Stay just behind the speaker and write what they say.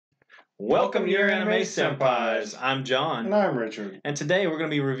Welcome to Your Anime Senpais. I'm John. And I'm Richard. And today we're going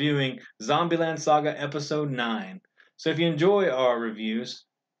to be reviewing Land Saga Episode 9. So if you enjoy our reviews,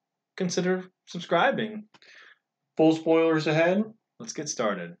 consider subscribing. Full spoilers ahead. Let's get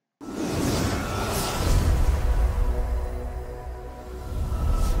started.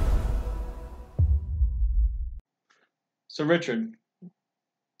 So Richard,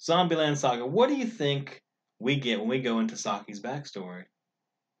 Land Saga, what do you think we get when we go into Saki's backstory?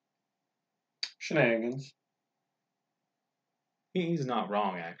 Shenanigans. He's not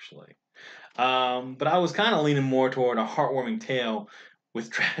wrong, actually. But I was kind of leaning more toward a heartwarming tale with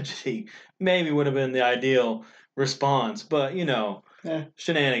tragedy. Maybe would have been the ideal response, but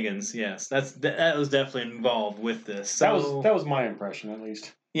shenanigans. Yes, that was definitely involved with this. So, that was my impression, at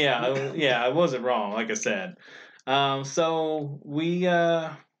least. Yeah, I wasn't wrong. Like I said, so we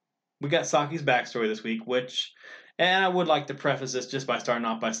got Saki's backstory this week, and I would like to preface this just by starting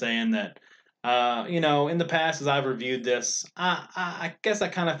off by saying that. In the past, as I've reviewed this, I guess I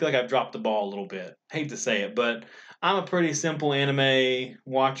kind of feel like I've dropped the ball a little bit. Hate to say it, but I'm a pretty simple anime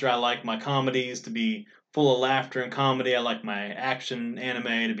watcher. I like my comedies to be full of laughter and comedy. I like my action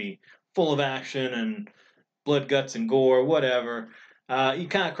anime to be full of action and blood, guts, and gore, whatever. You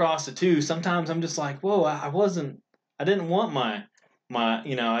kind of cross the two. Sometimes I'm just like, whoa, I didn't want I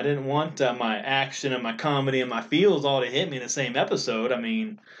didn't want my action and my comedy and my feels all to hit me in the same episode. I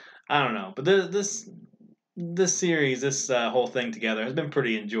mean, I don't know, but this series, this whole thing together has been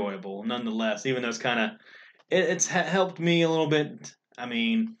pretty enjoyable, nonetheless. Even though it's helped me a little bit. I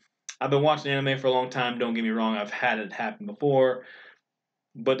mean, I've been watching anime for a long time. Don't get me wrong; I've had it happen before,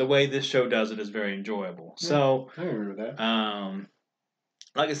 but the way this show does it is very enjoyable. Yeah, so, I agree with that.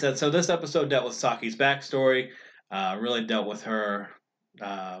 Like I said, so this episode dealt with Saki's backstory. Really dealt with her.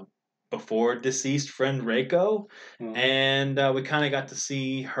 Before deceased friend Reiko, and we kind of got to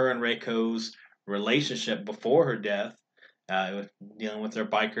see her and Reiko's relationship before her death, dealing with their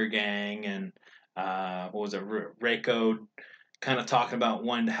biker gang, and Reiko kind of talking about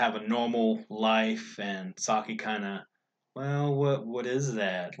wanting to have a normal life, and Saki kind of, well, what is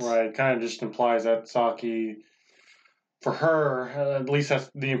that? Right, kind of just implies that Saki, for her, at least that's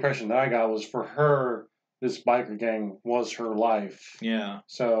the impression that I got, was for her, this biker gang was her life. Yeah.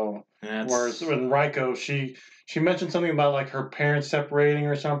 So, whereas with Reiko, she mentioned something about like her parents separating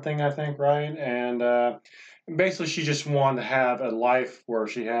or something, I think, right? And basically, she just wanted to have a life where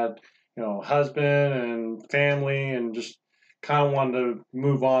she had, husband and family, and just kind of wanted to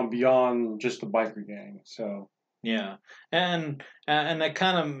move on beyond just the biker gang. So. Yeah, and that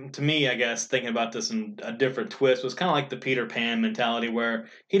kind of, to me, I guess, thinking about this in a different twist, was kind of like the Peter Pan mentality, where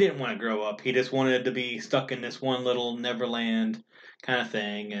he didn't want to grow up. He just wanted to be stuck in this one little Neverland kind of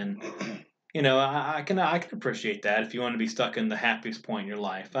thing. And I can appreciate that if you want to be stuck in the happiest point in your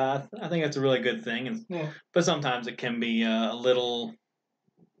life. I think that's a really good thing. But sometimes it can be a little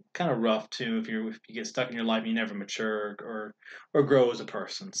kind of rough too if you get stuck in your life and you never mature or grow as a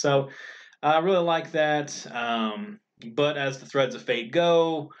person. So. I really like that, but as the threads of fate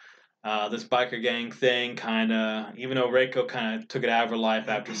go, this biker gang thing even though Reiko kind of took it out of her life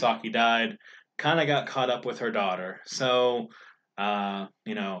after Saki died, kind of got caught up with her daughter. So, biker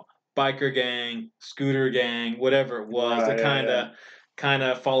gang, scooter gang, whatever it was, it kind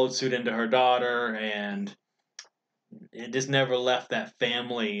of followed suit into her daughter, and it just never left that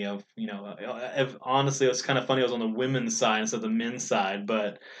family of, honestly, it was kind of funny. It was on the women's side instead of the men's side,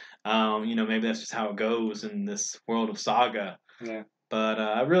 but, maybe that's just how it goes in this world of Saga. Yeah. But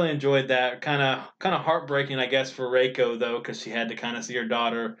I really enjoyed that. Kind of heartbreaking, I guess, for Reiko, though, because she had to kind of see her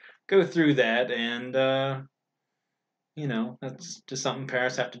daughter go through that. And, that's just something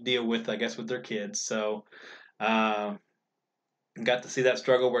parents have to deal with, I guess, with their kids. So, got to see that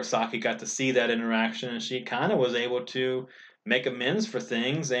struggle where Saki got to see that interaction, and she kind of was able to make amends for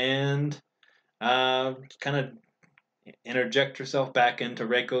things and kind of interject herself back into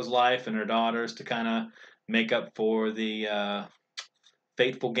Reiko's life and her daughter's to kind of make up for the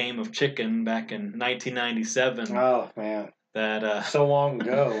fateful game of chicken back in 1997. Oh, man. That so long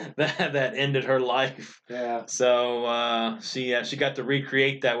ago. that ended her life. Yeah. So she got to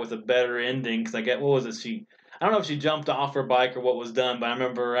recreate that with a better ending, because what was it? I don't know if she jumped off her bike or what was done, but I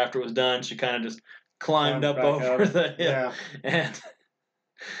remember after it was done, she kind of just climbed up over the hill. Yeah.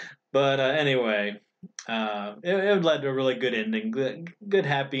 But anyway, it led to a really good ending, good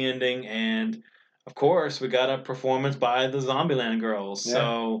happy ending, and of course we got a performance by the Zombieland girls. Yeah.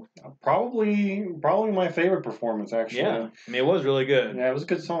 So probably my favorite performance, actually. Yeah, I mean, it was really good. Yeah, it was a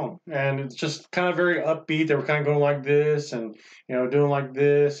good song, and it's just kind of very upbeat. They were kind of going like this, and doing like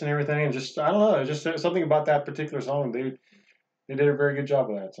this and everything, and just I don't know, just something about that particular song. They they did a very good job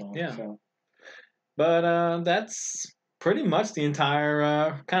of that song. Yeah. So. But that's pretty much the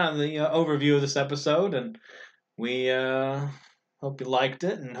entire kind of the overview of this episode, and we hope you liked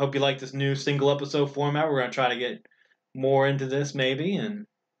it, and hope you like this new single episode format. We're gonna try to get more into this maybe, and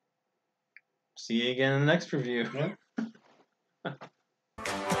see you again in the next review. Yeah.